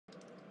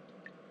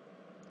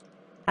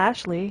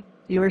Ashley,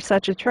 you are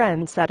such a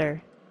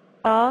trendsetter.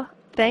 Aw,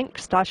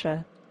 thanks,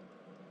 Tasha.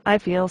 I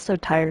feel so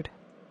tired.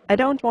 I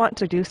don't want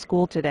to do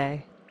school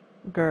today.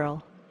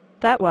 Girl,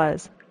 that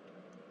was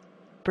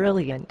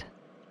brilliant.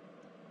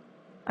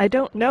 I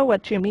don't know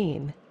what you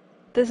mean.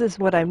 This is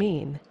what I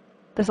mean.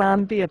 The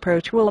zombie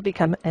approach will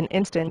become an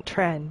instant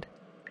trend.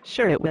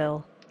 Sure it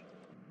will.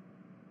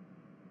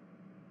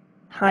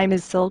 Hi,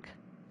 Ms. Silk.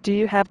 Do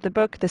you have the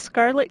book The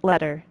Scarlet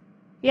Letter?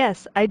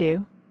 Yes, I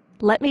do.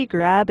 Let me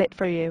grab it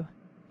for you.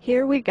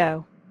 Here we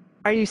go.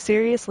 Are you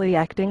seriously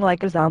acting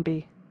like a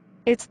zombie?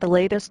 It's the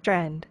latest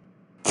trend.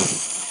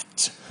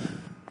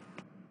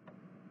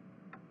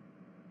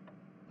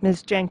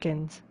 Ms.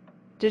 Jenkins,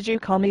 did you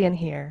call me in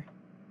here?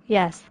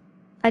 Yes.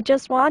 I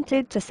just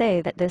wanted to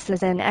say that this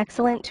is an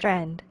excellent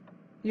trend.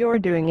 You're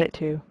doing it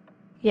too.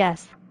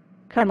 Yes.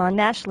 Come on,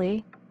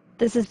 Ashley.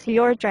 This is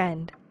your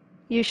trend.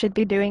 You should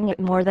be doing it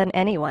more than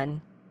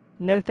anyone.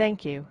 No,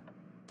 thank you.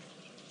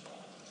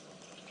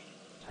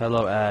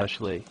 Hello,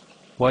 Ashley.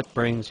 What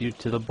brings you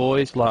to the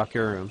boys'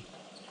 locker room?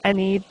 I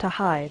need to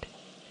hide.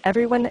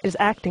 Everyone is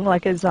acting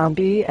like a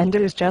zombie and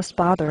it is just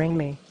bothering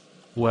me.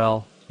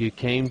 Well, you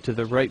came to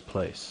the right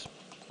place.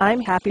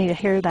 I'm happy to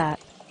hear that.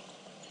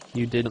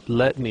 You didn't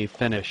let me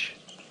finish.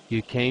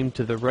 You came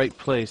to the right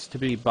place to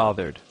be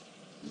bothered.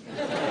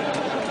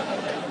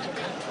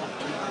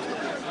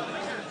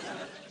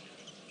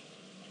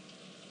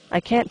 I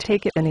can't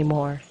take it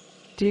anymore.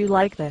 Do you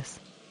like this?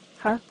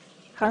 Huh?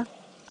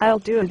 I'll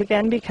do it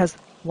again because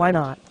why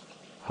not?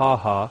 Ha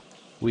ha.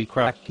 We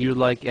cracked you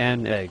like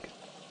an egg.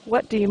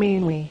 What do you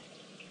mean we?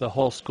 The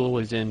whole school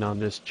is in on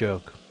this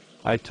joke.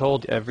 I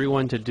told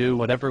everyone to do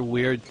whatever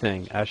weird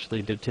thing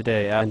Ashley did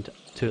today and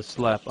to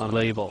slap a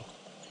label.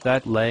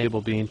 That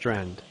label being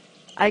trend.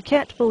 I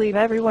can't believe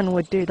everyone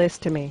would do this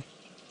to me.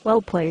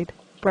 Well played,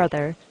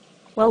 brother.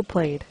 Well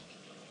played.